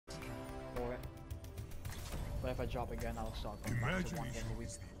if I drop again, I'll start going back to 1 game a week.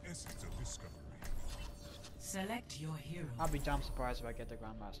 Select your hero. I'll be damn surprised if I get the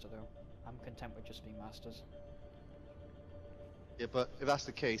Grandmaster though. I'm content with just being Masters. Yeah, but if that's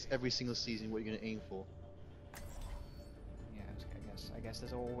the case, every single season, what are you going to aim for? Yeah, I guess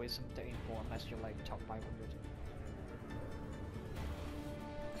there's always something to aim for unless you're like top 500.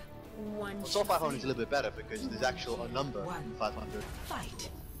 Well, top 500 is a little bit better because there's actual a number in 500. Fight.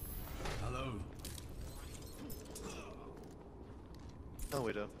 Hello. No,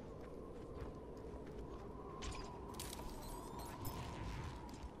 Widow.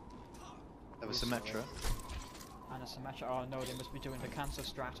 Have a Symmetra. And a Symmetra. Oh no, they must be doing the cancer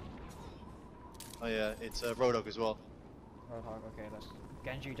strat. Oh yeah, it's Roadhog as well. Roadhog, okay, let's...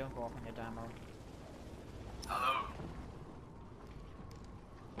 Genji, don't go off on your demo. Hello.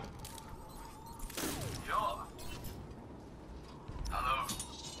 Yo. Hello.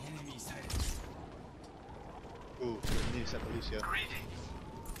 Enemy sighted. Ooh, need to set the Lucio. Greetings.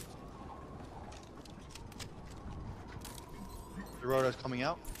 The Roadhog's coming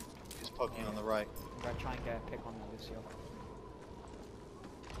out. He's poking on the right. I'm gonna try and get a pick on the Lucio.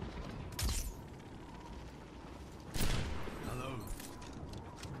 Hello.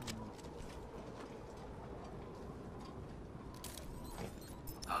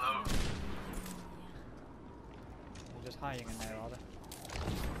 Hello. They're just hiding in there, are they?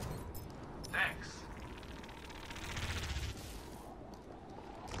 Thanks.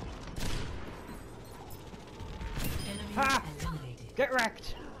 Enemy Ha! eliminated. Get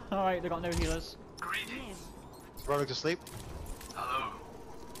wrecked! Alright, they got no healers. Greetings. Is Roadhog asleep? Hello.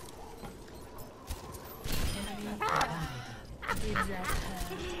 Enemy eliminated.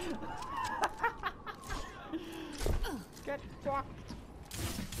 Get fucked!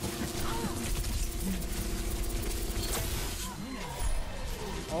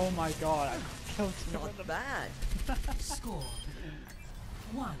 Oh my god, I killed him. Not bad. Score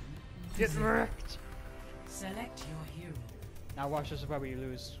 1. Get wrecked! Select your hero. Now watch, this is where we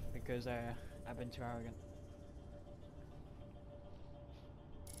lose because I've been too arrogant.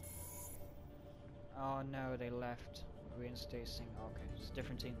 Oh no, they left. Reinstating. Okay, it's a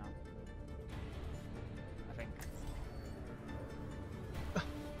different team now. I think.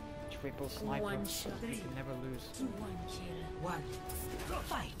 Triple sniper. One shot. You can never lose. 1 kill. 1.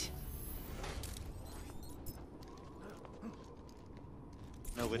 Fight.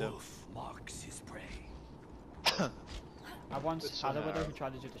 No Widow. Wolf marks his prey. I once It's had a an widow arrow. who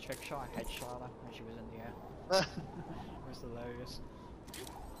tried to do the trick shot. I headshot her when she was in the air. It was hilarious.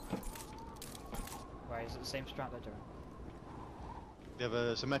 Wait, is it the same strat they're doing? We have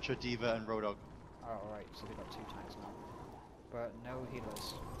a Symmetra, Diva, and Roadhog. Oh, alright, so they got 2 tanks now. But no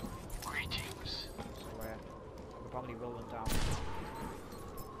healers. Greetings. So we'll probably roll them down.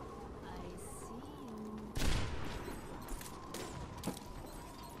 I see you.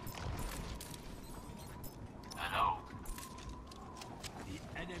 Hello. The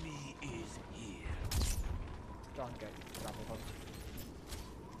enemy is here. Don't get grapple hooked.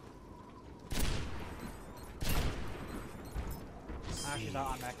 Ah, she's out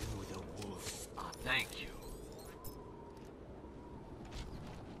on mech. Who the wolves are. Thank you.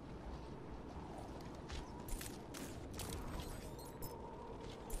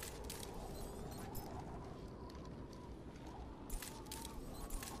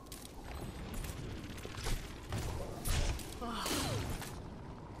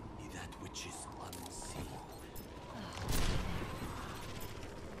 Be that which is unseen.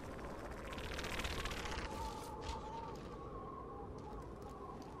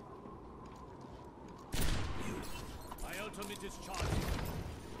 My ultimate is charged.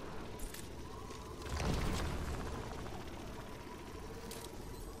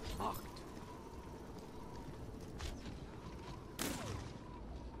 Marked.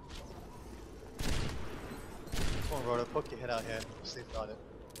 Come on, Roadhog, poke your head out here. Safeguard it.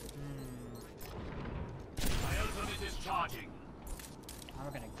 My ultimate is charging. How am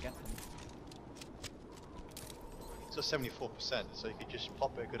I gonna get them? It's just 74%, so you could just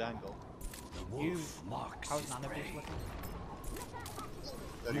pop it at a good angle. The wolf marks How's his Nana prey. looking?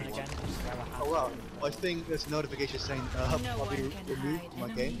 And 31. again, grab a hand. Oh wow, I think there's a notification saying No I'll one be can removed hide. from my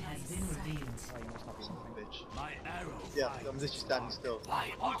Enemy game. has been revealed. Oh, you must not be moving. Bitch. My arrow Yeah, finds I'm literally standing still. My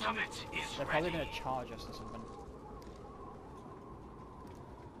ultimate is They're probably ready. gonna charge us or something.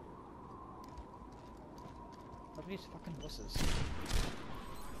 Look at these fucking buses.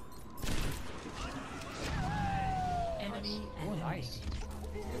 Enemy Oh, nice.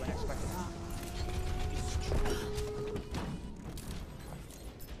 You weren't expecting that.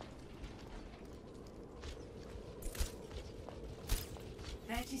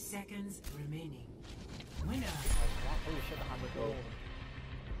 30 seconds remaining. Winner. Holy shit, the hand was gold.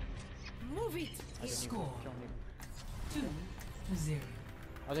 Move it. I didn't even, Score. don't even. 2-0.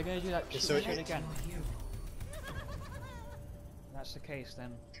 Are they gonna do that Okay, shit so shit it- again? Your hero. If that's the case,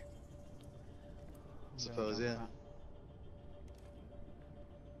 then. Suppose, yeah.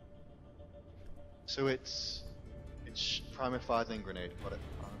 So it's primer fire then grenade. Got it.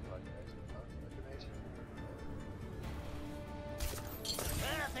 Primer fire grenade.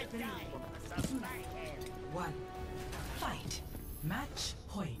 1. Fight. Match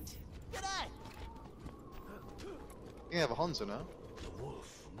point. You have a Hanzo now. The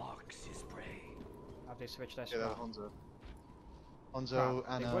wolf marks his prey. Have they switched their Yeah, they have strat? a Hanzo. Hanzo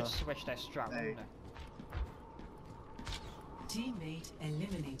Crap, and they would switch their strat, Hey. wouldn't they? Teammate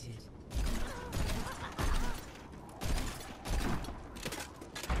eliminated.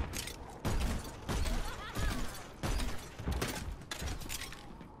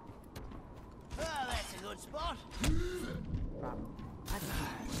 Crap.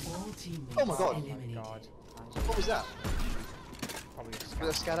 All teammates Oh my god. eliminated. God. what was that? Probably a Was scat. that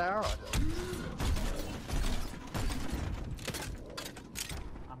a scatter arrow?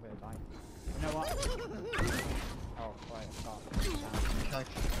 I'm gonna die. You know what? Oh, right, I forgot. Can't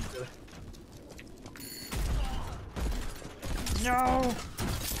kill it. No!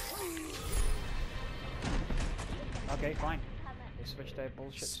 Okay, fine. They switched their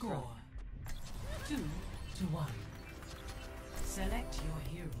bullshit strat. Score 2-1. Select your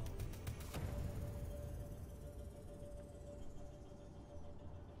hero.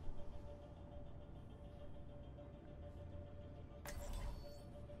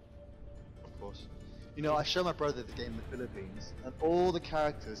 Of course. You know, I showed my brother the game in the Philippines, and all the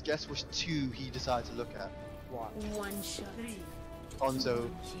characters, guess which two he decided to look at? What? One shot. Hanzo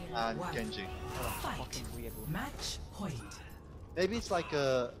and One. Genji. Fight. Fucking weird one. Match point. Maybe it's like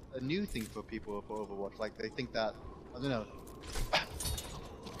a new thing for people for Overwatch, like they think that, I don't know.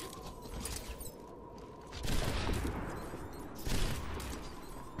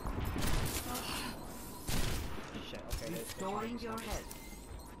 Shit, okay. Restoring your health.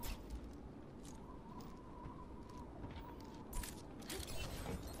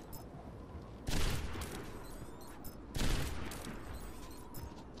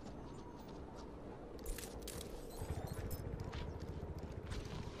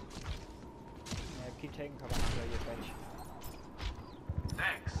 Yeah, keep taking cover, Hamza, you bitch.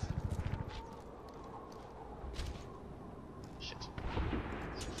 Thanks. Shit.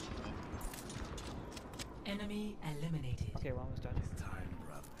 Enemy eliminated. Okay, well, almost done. Time,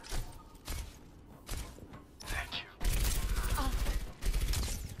 brother. Thank you.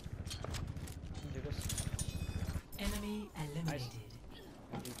 Can you do this? Enemy eliminated.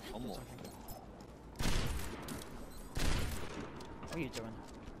 Can you One more. something? What are you doing?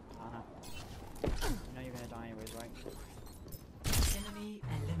 Anna? You know you're gonna die anyways, right? Enemy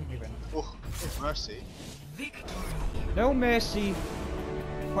You're eliminated. gonna. Oh, mercy. Victory. No mercy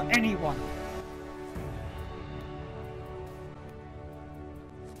for anyone.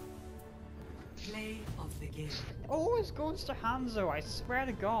 Play of the game. Always goes to Hanzo, I swear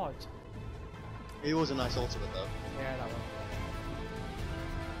to God. It was a nice ultimate though. Yeah, that one.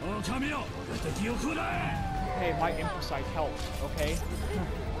 Oh, come here! Hey, my imposite helped, okay?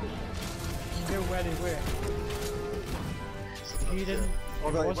 You know where they were. If you didn't.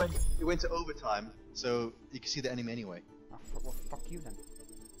 Although It wasn't. it went to overtime, so you can see the enemy anyway. Oh, well, fuck you then.